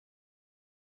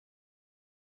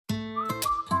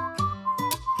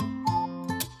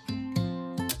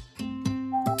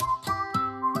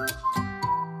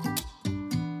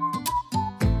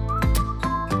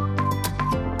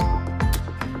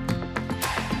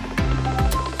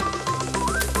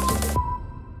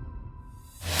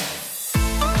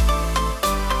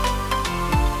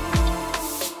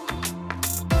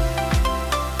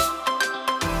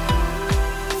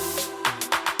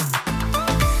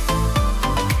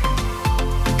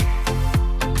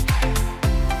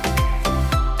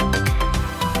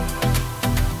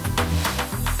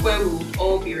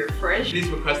please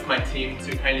request my team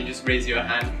to kindly just raise your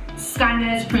hand.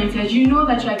 Scanners, printers, you know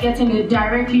that you are getting it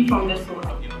directly from the source.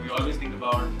 We always think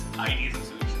about ideas and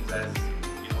solutions as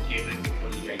catering for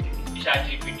the IT.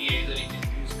 ChatGPT is an agent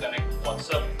use Connect,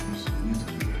 WhatsApp.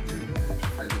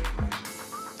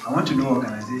 I want to know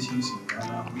organizations in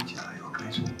Ghana which are your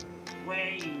clients. Where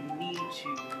you need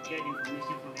to get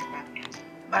information from the back end.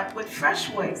 But with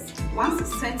Freshworks, once it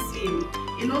sets in,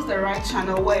 it knows the right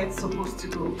channel where it's supposed to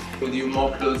go. With you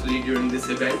more closely during this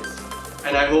event,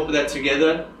 and I hope that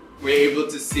together we're able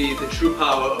to see the true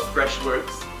power of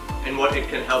Freshworks and what it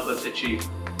can help us achieve.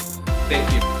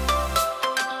 Thank you.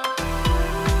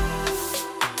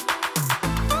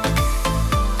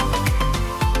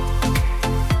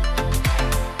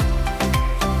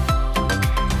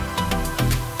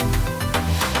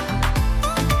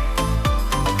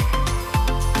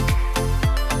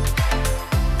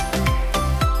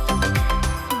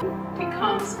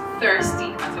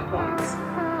 Thirsty at a point,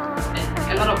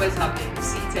 and a lot of us have been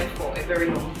seated for a very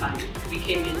long time. We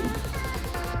came in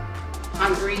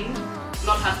hungry,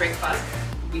 not had breakfast.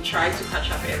 We tried to catch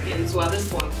up early, and so at this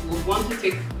point we would want to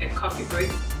take a coffee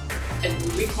break and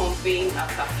we'll reconvene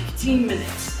after 15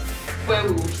 minutes, where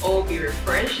we would all be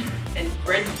refreshed and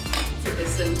ready to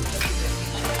listen to the presentation.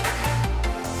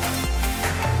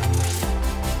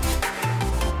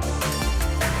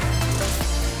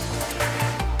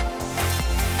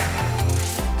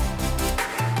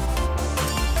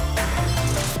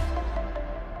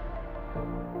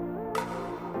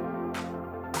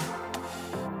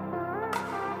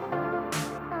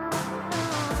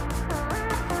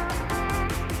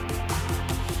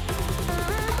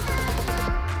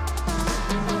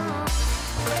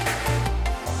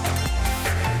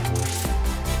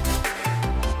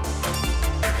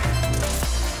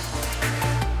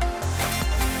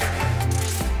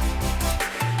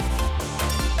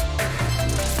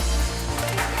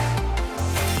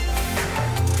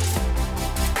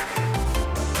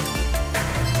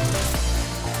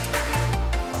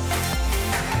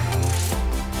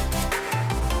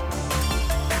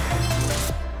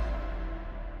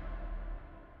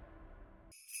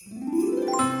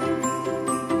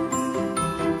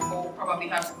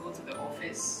 Have to go to the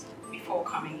office before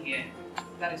coming here.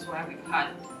 That is why we've had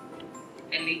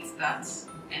a late start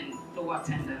and low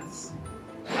attendance.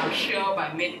 I'm sure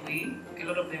by midway, a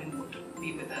lot of them would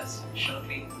be with us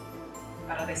shortly.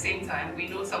 But at the same time, we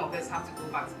know some of us have to go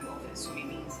back to the office, so it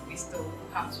means we still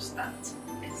have to start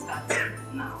and start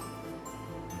now.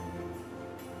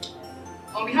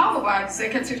 On behalf of our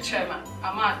Executive Chairman,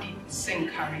 Amadi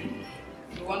Sinkari,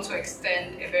 we want to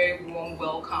extend a very warm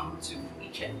welcome to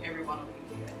each and every one of you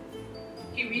here.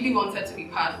 He really wanted to be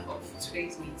part of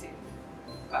today's meeting,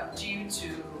 but due to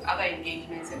other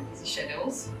engagements and busy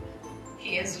schedules,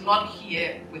 he is not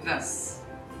here with us.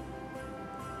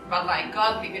 But like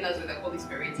God leaving us with the Holy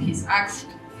Spirit, he's asked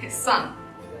his son,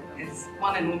 his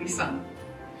one and only son,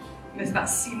 Mr.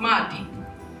 Simadi,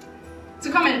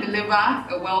 to come and deliver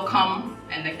a welcome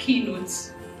and a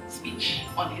keynote speech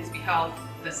on his behalf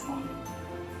this morning.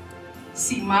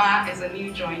 Sima is a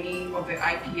new joinee of the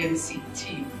IPMC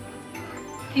team.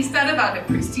 He studied at the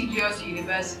prestigious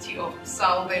University of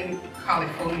Southern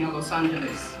California, Los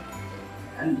Angeles,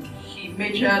 and he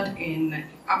majored in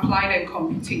applied and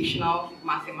computational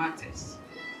mathematics.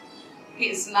 He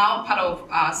is now part of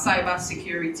our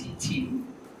cybersecurity team,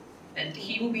 and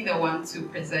he will be the one to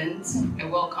present a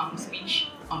welcome speech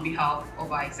on behalf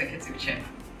of our executive chairman.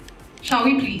 Shall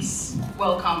we please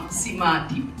welcome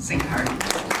Simadi Sinkari.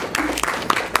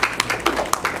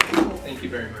 Thank you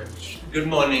very much. Good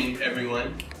morning,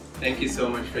 everyone. Thank you so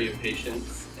much for your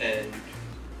patience, and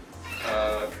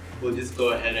we'll just go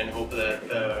ahead and hope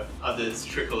that others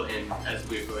trickle in as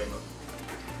we're going on.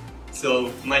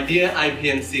 So, my dear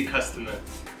IPMC customers,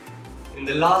 in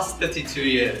the last 32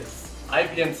 years,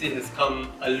 IPMC has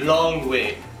come a long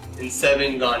way in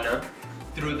serving Ghana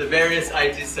through the various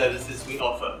IT services we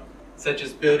offer, such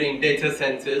as building data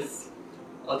centers,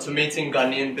 automating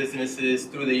Ghanaian businesses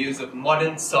through the use of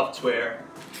modern software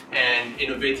and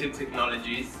innovative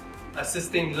technologies,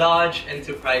 assisting large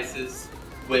enterprises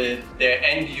with their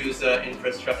end-user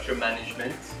infrastructure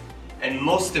management, and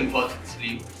most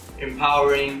importantly,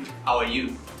 empowering our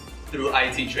youth through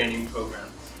IT training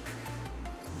programs.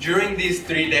 During these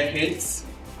 3 decades,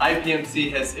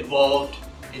 IPMC has evolved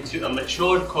into a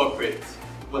matured corporate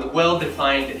with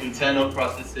well-defined internal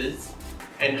processes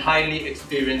and highly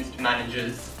experienced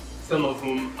managers, some of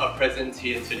whom are present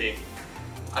here today.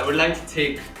 I would like to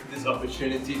take this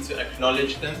opportunity to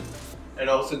acknowledge them and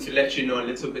also to let you know a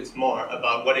little bit more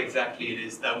about what exactly it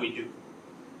is that we do.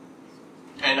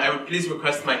 And I would please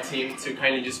request my team to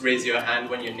kindly just raise your hand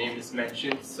when your name is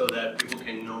mentioned so that people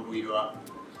can know who you are.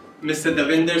 Mr.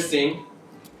 Davinder Singh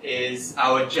is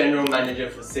our General Manager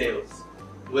for Sales.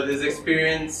 With his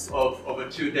experience of over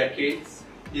 2 decades,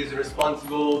 he is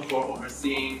responsible for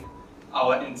overseeing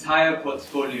our entire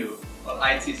portfolio of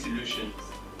IT solutions,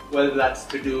 whether that's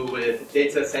to do with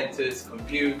data centers,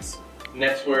 compute,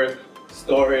 network,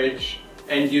 storage,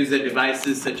 end-user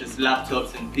devices such as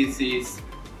laptops and PCs,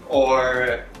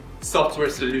 or software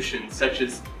solutions such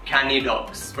as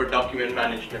CaniDocs for document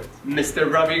management.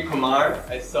 Mr. Ravi Kumar,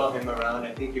 I saw him around,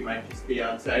 I think he might just be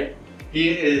outside. He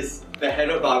is the head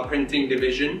of our printing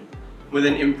division with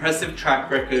an impressive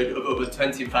track record of over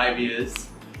 25 years.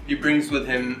 He brings with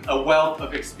him a wealth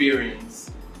of experience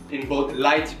in both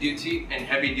light-duty and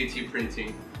heavy-duty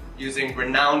printing, using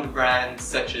renowned brands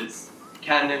such as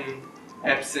Canon,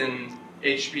 Epson,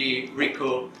 HP,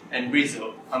 Ricoh, and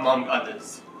Rizzo, among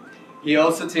others. He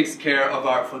also takes care of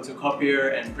our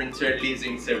photocopier and printer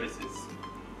leasing services.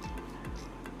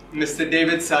 Mr.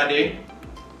 David Sade,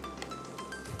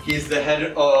 he's the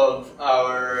head of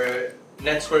our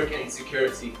network and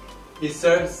security. He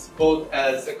serves both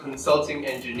as a consulting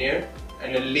engineer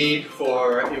and a lead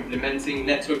for implementing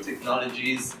network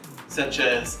technologies such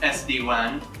as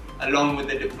SD-WAN, along with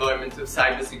the deployment of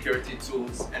cybersecurity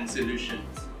tools and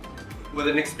solutions. With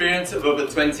an experience of over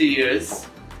 20 years,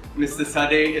 Mr.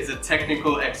 Sade is a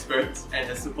technical expert and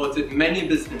has supported many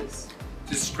businesses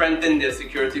to strengthen their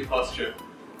security posture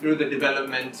through the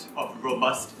development of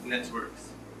robust networks.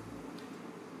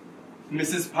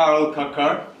 Mrs. Parul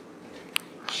Kakkar,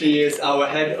 she is our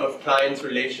head of client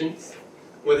relations.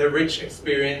 With a rich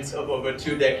experience of over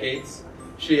 2 decades,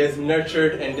 she has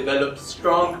nurtured and developed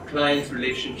strong client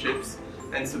relationships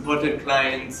and supported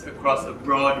clients across a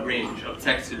broad range of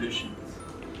tech solutions.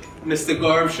 Mr.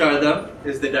 Gaurav Sharda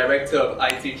is the director of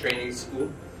IT Training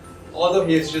School. Although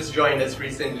he has just joined us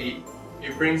recently,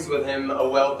 he brings with him a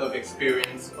wealth of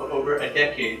experience of over a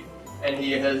decade, and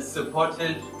he has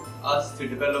supported us to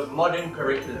develop modern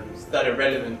curriculums that are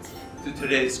relevant to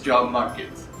today's job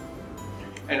market.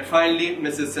 And finally,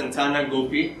 Mrs. Santana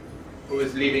Gopi, who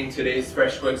is leading today's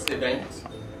Freshworks event,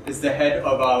 is the head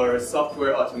of our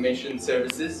software automation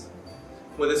services,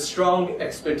 with a strong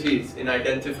expertise in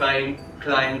identifying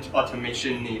client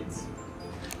automation needs.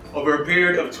 Over a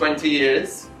period of 20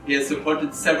 years, he has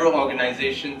supported several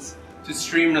organizations to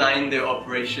streamline their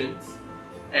operations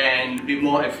and be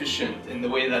more efficient in the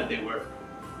way that they work.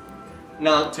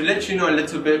 Now, to let you know a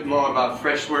little bit more about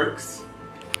Freshworks,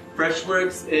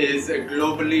 Freshworks is a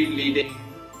globally leading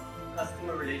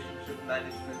customer relationship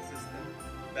management system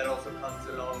that also comes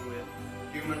along with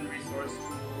human resource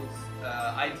tools,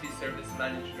 IT service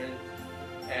management,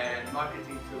 and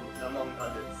marketing tools, among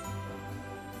others.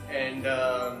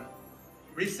 And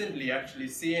recently, actually,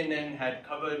 CNN had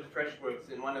covered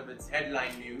Freshworks in one of its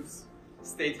headline news,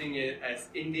 stating it as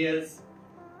India's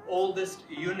oldest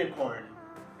unicorn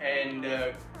and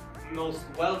most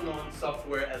well-known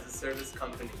software as a service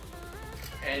company.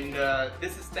 And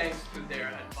this is thanks to their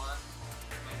advanced,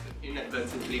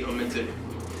 inadvertently omitted.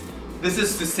 This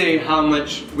is to say how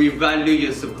much we value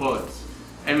your support,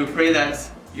 and we pray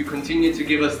that you continue to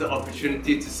give us the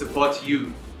opportunity to support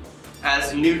you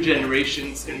as new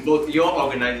generations in both your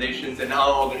organizations and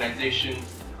our organization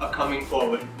are coming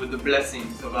forward with the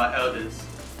blessings of our elders.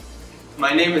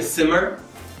 My name is Simmer,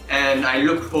 and I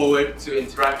look forward to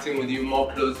interacting with you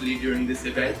more closely during this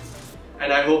event,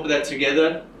 and I hope that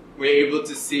together we're able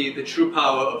to see the true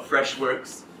power of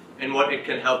Freshworks and what it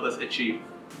can help us achieve.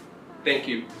 Thank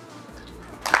you.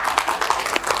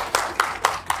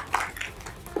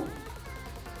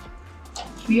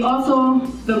 We also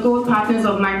the gold partners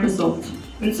of Microsoft.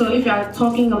 And so if you are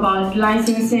talking about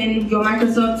licensing, your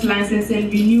Microsoft licensing,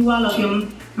 renewal of your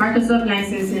Microsoft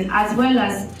licensing, as well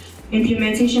as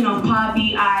implementation of Power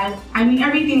BI, I mean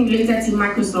everything related to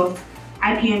Microsoft,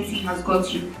 IPMC has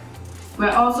got you. We're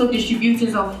also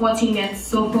distributors of Fortinet,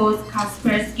 Sophos,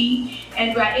 Kaspersky,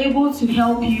 and we're able to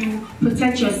help you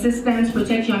protect your systems,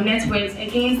 protect your networks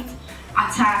against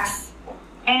attacks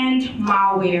and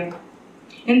malware.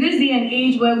 In this day and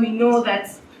age where we know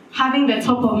that having the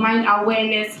top of mind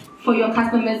awareness for your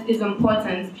customers is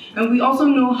important, and we also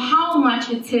know how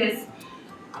much it is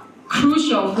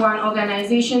crucial for an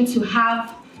organization to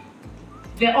have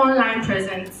the online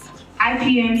presence,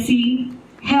 IPMC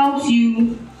helps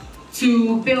you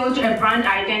to build a brand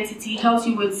identity, helps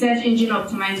you with search engine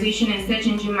optimization and search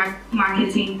engine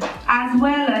marketing, as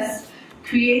well as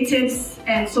creatives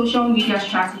and social media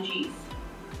strategies.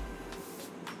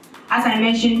 As I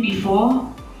mentioned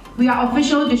before, we are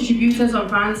official distributors of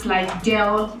brands like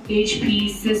Dell, HP,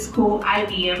 Cisco,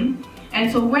 IBM,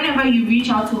 And so whenever you reach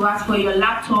out to us for your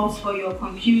laptops, for your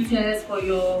computers, for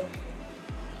your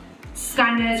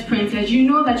scanners, printers, you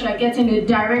know that you are getting it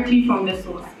directly from the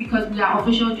source because we are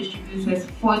official distributors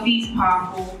for these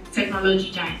powerful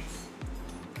technology giants.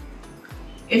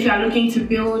 If you are looking to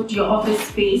build your office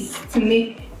space to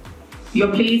make your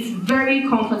place very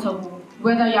comfortable,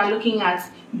 whether you are looking at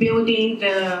building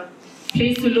the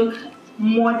place to look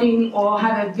modern or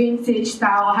have a vintage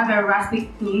style or have a rustic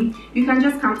theme, you can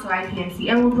just come to IPMC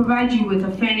and we'll provide you with the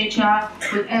furniture,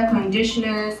 with air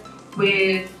conditioners,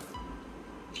 with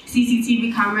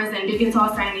CCTV cameras and digital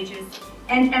signages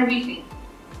and everything.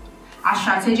 Our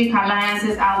strategic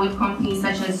alliances are with companies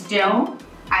such as Dell,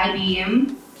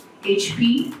 IBM,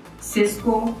 HP,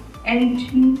 Cisco,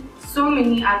 and so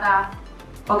many other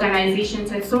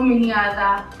organizations and so many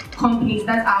other companies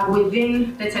that are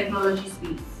within the technology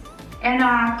space. And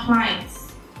our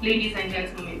clients, ladies and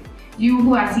gentlemen, you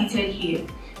who are seated here,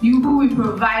 you who we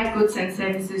provide goods and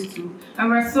services to, and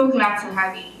we're so glad to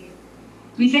have you here.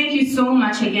 We thank you so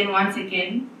much again, once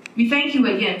again. We thank you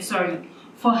again,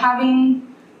 for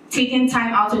having taken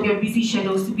time out of your busy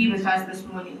schedules to be with us this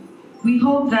morning. We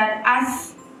hope that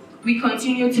as we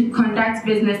continue to conduct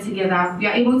business together, we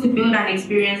are able to build an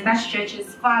experience that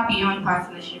stretches far beyond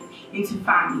partnership into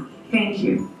family. Thank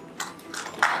you.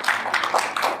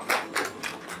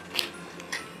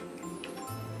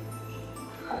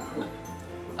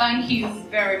 Thank you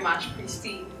very much,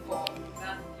 Christine, for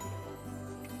that.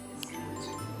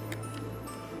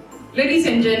 Ladies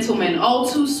and gentlemen, all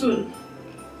too soon,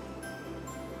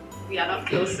 we are not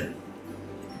closing.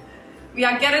 We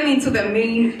are getting into the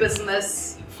main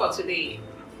business for today.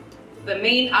 The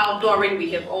main outdooring we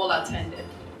have all attended.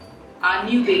 Our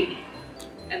new baby,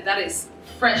 and that is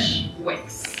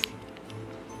Freshworks.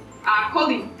 Our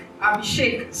colleague,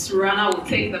 Abhishek Surana, will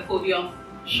take the podium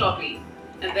shortly.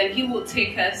 And then he will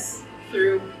take us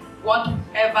through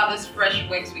whatever this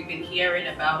Freshworks we've been hearing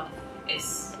about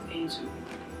is into.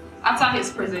 After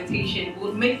his presentation,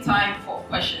 we'll make time for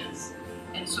questions.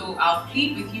 And so I'll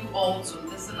plead with you all to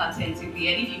listen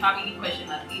attentively. And if you have any question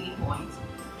at any point,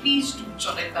 please do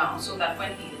jot it down so that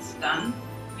when he is done,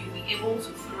 you'll be able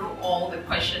to throw all the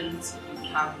questions you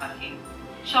have at him.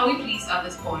 Shall we please at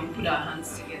this point put our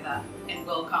hands together and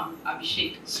welcome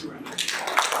Abhishek Surana.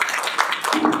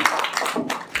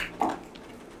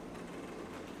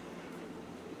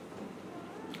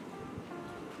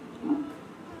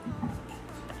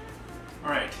 All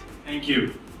right, thank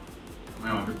you. Am I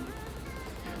audible?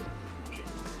 Okay.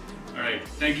 All right,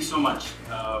 thank you so much.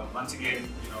 Once again,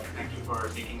 thank you for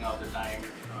taking out the time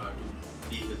to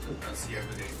be with us here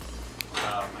today.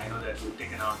 I know that you've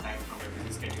taken out time from your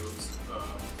busy schedules,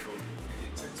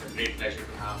 so it's a great pleasure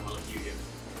to have all of you here.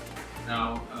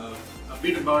 Now, a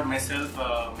bit about myself.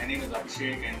 My name is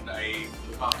Abhishek and I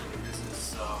look after the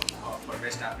business for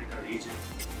West Africa region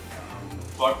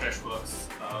for Freshworks,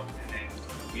 and then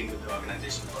been with the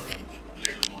organization for a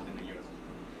little more than a year.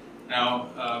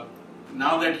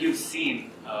 Now that you've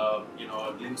seen a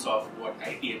glimpse of what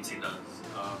IPMC does,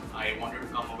 I wanted to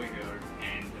come over here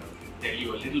and tell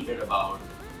you a little bit about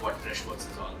what Freshworks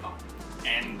is all about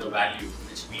and the value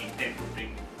which we intend to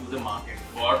bring to the market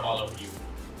for all of you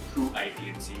through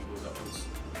IPMC, who of course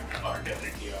are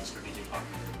definitely our strategic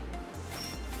partner.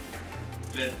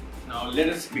 Now let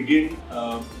us begin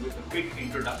with a quick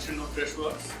introduction of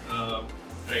Freshworks.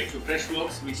 So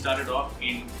Freshworks, we started off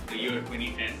in the year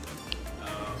 2010.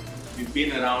 We've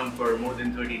been around for more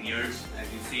than 13 years,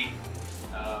 as you see,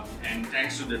 and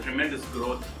thanks to the tremendous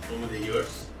growth over the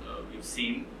years we've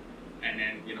seen, and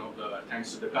then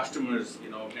thanks to the customers,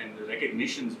 and the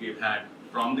recognitions we've had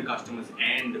from the customers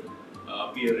and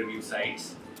peer review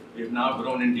sites, we've now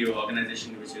grown into an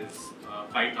organization which is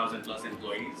 5,000 plus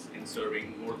employees and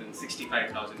serving more than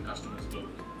 65,000 customers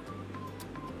globally.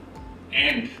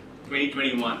 And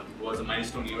 2021 was a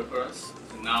milestone year for us.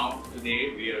 So now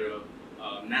today we are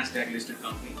a NASDAQ listed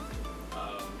company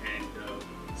and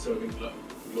serving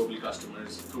global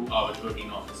customers through our 13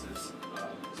 offices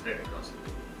spread across the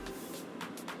globe.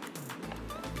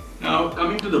 Now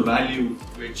coming to the value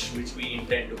which we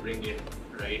intend to bring in,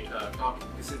 right?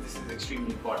 This is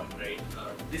extremely important, right?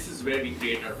 This is where we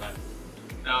create our value.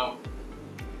 Now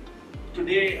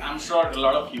today I'm sure a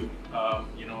lot of you are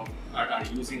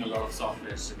using a lot of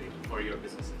softwares today for your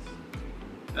businesses.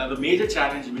 Now the major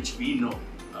challenge which we know,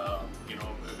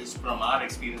 which from our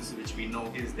experience which we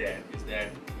know is that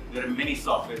there are many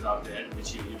softwares out there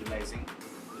which you're utilizing.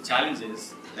 The challenge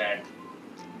is that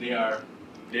they are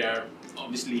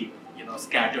obviously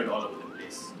scattered all over the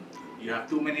place. You have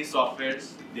too many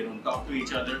softwares, they don't talk to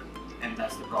each other, and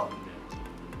that's the problem there.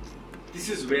 this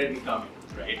is where we come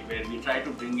in, right? Where we try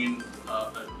to bring in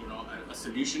a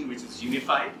solution which is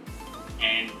unified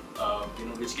and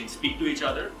which can speak to each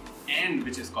other and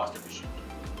which is cost efficient.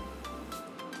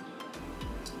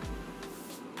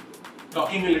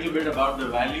 Talking a little bit about the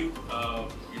value,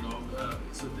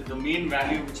 so the main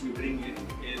value which we bring in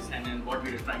is, and then what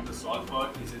we are trying to solve for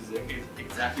is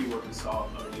exactly what we saw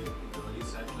earlier in the early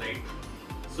slide.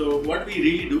 So what we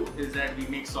really do is that we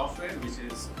make software which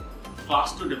is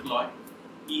fast to deploy,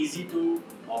 easy to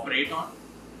operate on,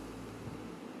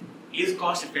 is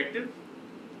cost effective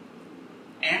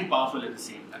and powerful at the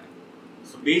same time.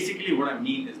 So basically what I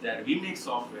mean is that we make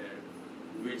software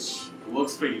which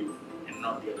works for you and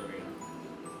not the other way around.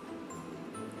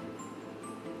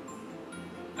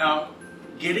 Now,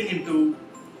 getting into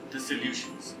the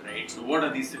solutions, right? So what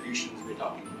are these solutions we're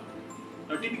talking about?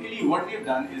 Now, typically what we have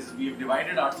done is we have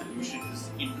divided our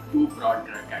solutions into two broad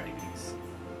categories.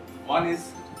 One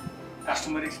is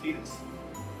customer experience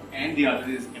and the other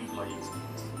is employee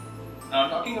experience. Now,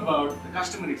 talking about the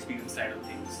customer experience side of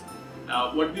things,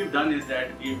 what we've done is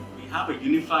that we have a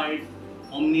unified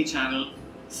omni-channel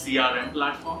CRM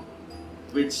platform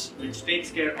which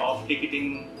takes care of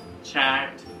ticketing,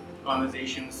 chat,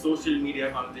 conversation, social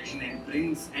media conversation,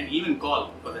 and even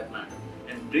call for that matter,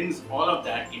 and brings all of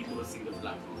that into a single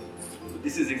platform. So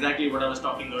this is exactly what I was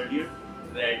talking earlier,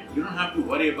 that you don't have to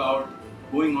worry about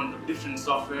going on to different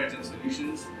softwares and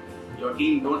solutions. Your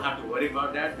team don't have to worry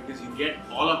about that because you get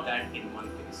all of that in one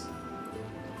place.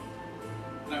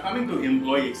 Now coming to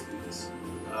employee experience,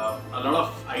 a lot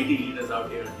of IT leaders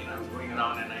out here, I was going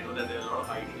around and I know that there are a lot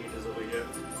of IT leaders over here.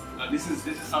 This is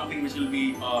something which will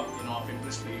be of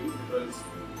interest to you because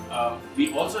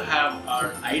we also have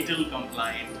our ITIL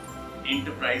compliant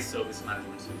enterprise service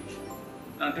management solution.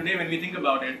 Now today when we think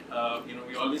about it,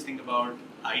 we always think about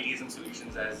ITSM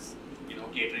solutions as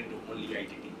catering to only IT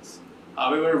teams.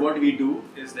 However, what we do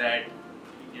is that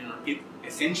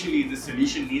essentially the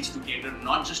solution needs to cater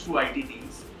not just to IT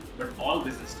teams but all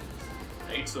business teams,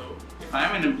 right? So if I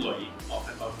am an employee of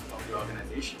the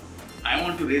organization, I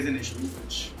want to raise an issue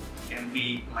which can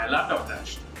be my laptop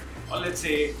crashed, or let's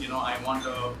say I want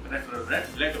a referral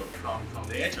letter from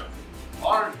the HR,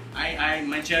 or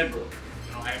my chair broke,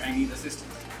 I need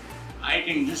assistance. I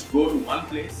can just go to one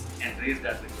place and raise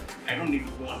that request. I don't need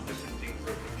to go on different things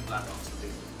or different platforms to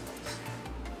raise requests.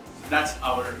 So that's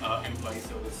our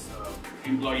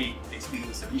employee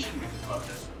experience solution, which is called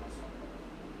Freshworks.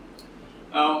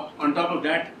 On top of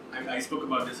that, I spoke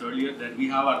about this earlier, that we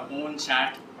have our own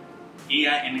chat,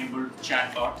 AI-enabled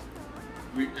chatbot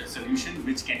solution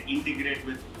which can integrate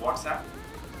with WhatsApp.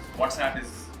 WhatsApp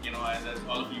is, as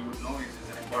all of you would know, is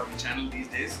an important channel these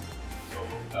days. So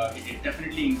it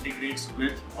definitely integrates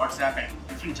with WhatsApp and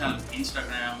different channels,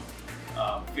 Instagram,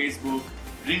 Facebook,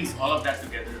 brings all of that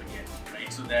together again,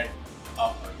 right? So that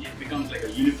it becomes like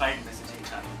a unified messaging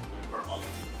channel for all of you.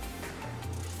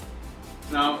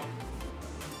 Now,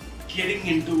 getting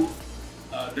into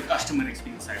the customer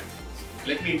experience side of things,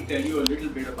 let me tell you a little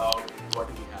bit about what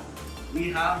we have.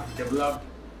 We have developed,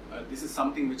 this is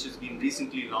something which has been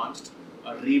recently launched,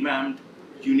 a revamped,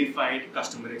 unified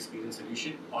customer experience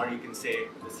solution, or you can say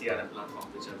the CRM platform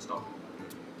which I was talking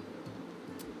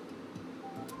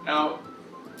about. Now,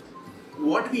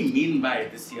 what we mean by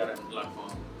the CRM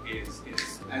platform is,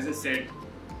 as I said,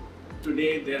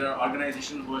 today there are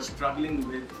organizations who are struggling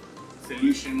with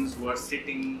solutions who are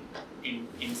sitting in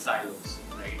silos,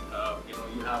 right?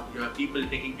 You have people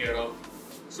taking care of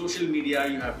social media,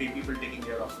 you have people taking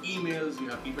care of emails, you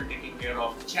have people taking care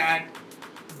of chat.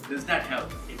 Does that help?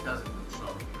 It doesn't,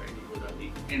 sure,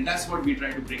 right? And that's what we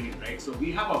try to bring in, right? So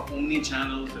we have a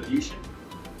omni-channel solution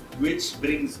which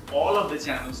brings all of the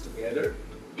channels together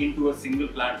into a single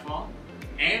platform,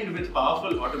 and with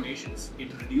powerful automations,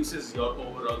 it reduces your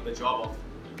overall the job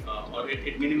of, or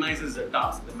it minimizes the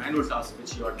task, the manual tasks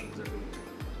which your teams are doing.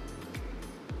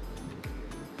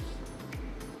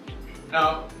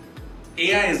 Now,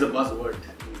 AI is a buzzword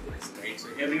these days, right? So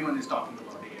everyone is talking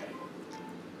about AI.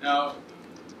 Now,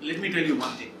 let me tell you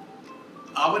one thing.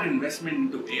 Our investment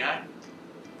into AI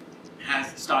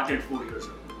has started 4 years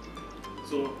ago.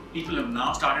 So people have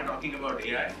now started talking about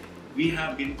AI. We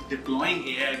have been deploying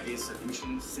AI-based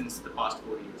solutions since the past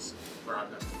 4 years for our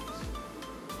customers.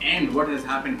 And what has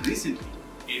happened recently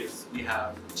is we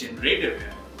have generative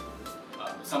AI,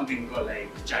 something called like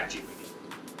ChatGPT.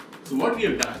 So what we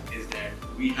have done is that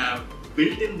we have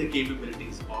built in the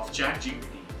capabilities of ChatGPT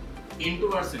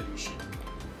into our solution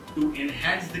to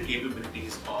enhance the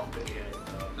capabilities of the AI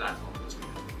platform which we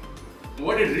have.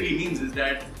 What it really means is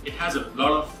that it has a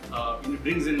lot of, it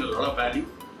brings in a lot of value.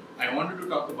 I wanted to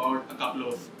talk about a couple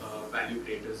of value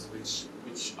creators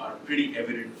which are pretty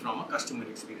evident from a customer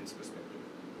experience perspective.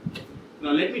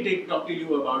 Now let me talk to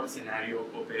you about a scenario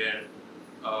where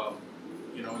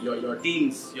your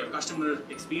teams, your customer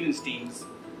experience teams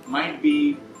might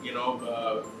be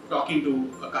talking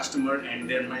to a customer, and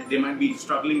they might be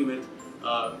struggling with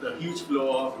the huge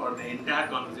flow of or the entire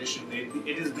conversation.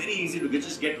 It is very easy to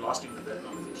just get lost into that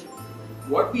conversation.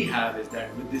 What we have is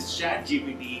that with this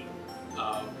ChatGPT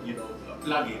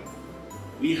plugin,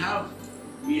 we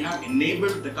have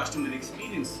enabled the customer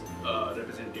experience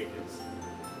representatives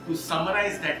to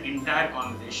summarize that entire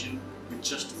conversation with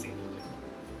just a single click.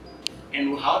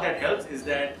 And how that helps is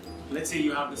that, let's say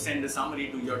you have to send a summary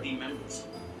to your team members.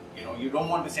 You don't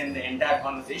want to send the entire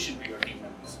conversation to your team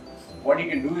members. What you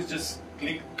can do is just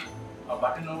click a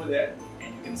button over there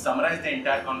and you can summarize the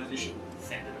entire conversation,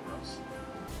 send it across.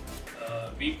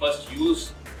 We first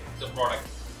use the product.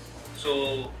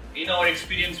 So in our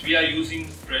experience, we are using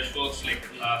Freshworks like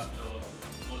last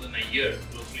more than a year,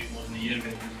 closely more than a year we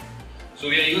are using. So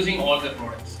we are using all the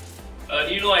products.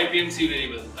 You know IPMC very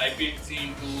well. IPMC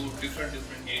into different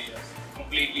areas,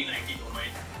 completely in IT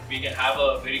domain. We can have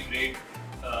a very great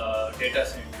data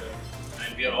center,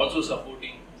 and we are also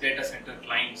supporting data center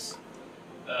clients.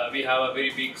 We have a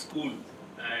very big school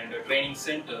and a training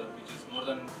center, which is more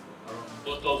than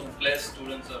 4,000 plus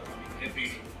students are coming every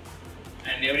day,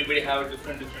 and everybody have a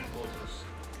different courses.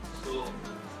 So,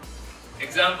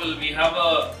 example, we have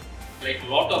a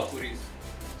lot of queries.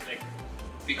 Like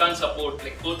we can't support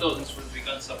 4,000 students. We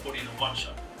can't support in a one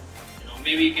shot.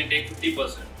 Maybe you can take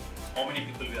 50%. How many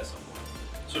people we are supporting?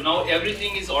 So now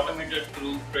everything is automated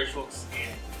through Freshworks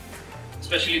AI,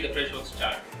 especially the Freshworks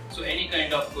chat. So any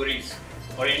kind of queries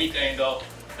or any kind of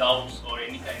doubts or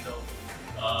any kind of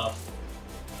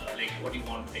what you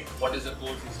want to take, what is the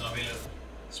course is available,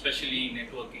 especially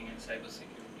networking and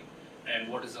cybersecurity,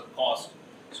 and what is the cost.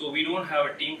 So we don't have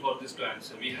a team for this to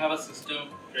answer. We have a system,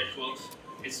 Freshworks.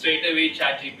 It's straight away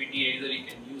ChatGPT. Either you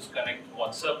can use connect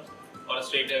WhatsApp or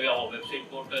straight away our website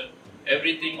portal.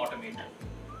 Everything automated.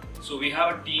 So we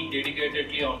have a team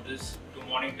dedicatedly on this to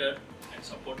monitor and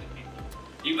support the people.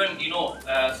 Even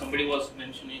somebody was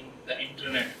mentioning the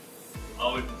internet,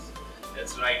 how it is.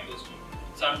 That's right.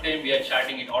 Sometimes we are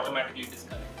chatting, it automatically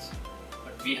disconnects.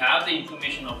 But we have the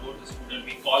information about the student.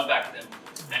 We call back them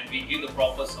and we give the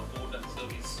proper support and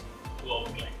service to our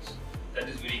clients. That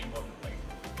is very important,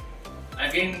 right?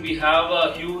 Again, we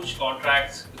have huge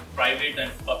contracts with private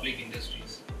and public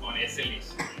industries on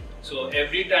SLAs. So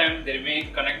every time they may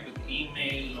connect with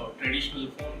email or traditional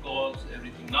phone calls,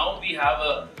 everything. Now we have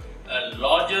a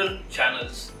larger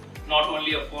channels, not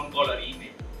only a phone call or email.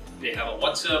 They have a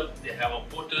WhatsApp, they have a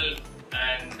portal,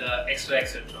 and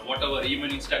etc. Whatever,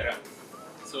 even Instagram.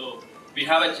 So we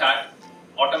have a chat.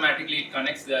 Automatically it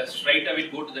connects straight away.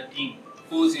 Go to the team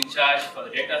who's in charge for the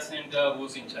data center,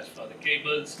 who's in charge for the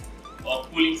cables or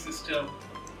cooling system.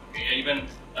 Okay, even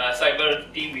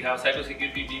cyber team. We have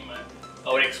cybersecurity team.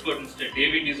 Our expert, Mr.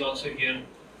 David, is also here.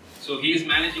 So he is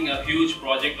managing a huge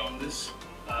project on this.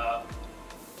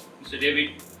 Mr.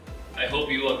 David, I hope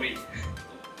you agree.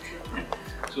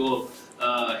 So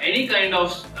any kind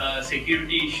of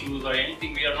security issues or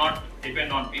anything, we are not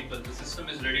depend on people. The system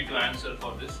is ready to answer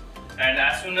for this. And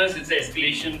as soon as it's an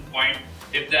escalation point,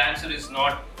 if the answer is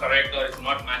not correct or is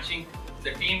not matching,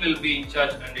 the team will be in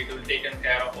charge and it will take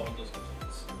care of all those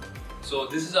questions. So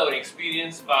this is our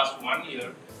experience past 1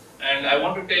 year. And I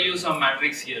want to tell you some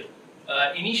metrics here.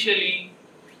 Initially,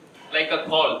 like a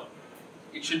call,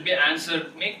 it should be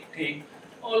answered, take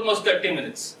almost 30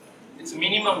 minutes. It's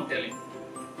minimum telling,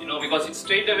 because it's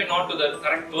straight away not to the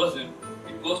correct person.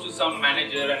 It goes to some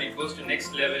manager and it goes to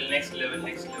next level.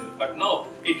 But now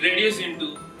it reduces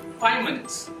into 5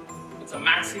 minutes. It's a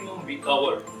maximum we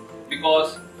covered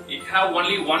because it have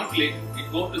only one click.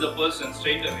 It goes to the person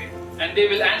straight away and they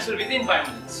will answer within 5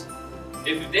 minutes.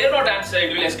 If they are not answer,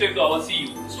 it will escalate to our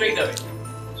CEO straight away.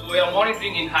 So we are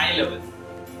monitoring in high level.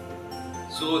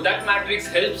 So that matrix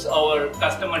helps our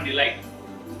customer delight.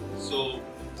 So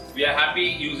we are happy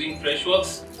using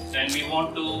Freshworks and we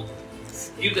want to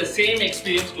give the same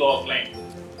experience to our client.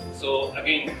 So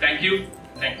again, thank you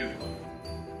everyone.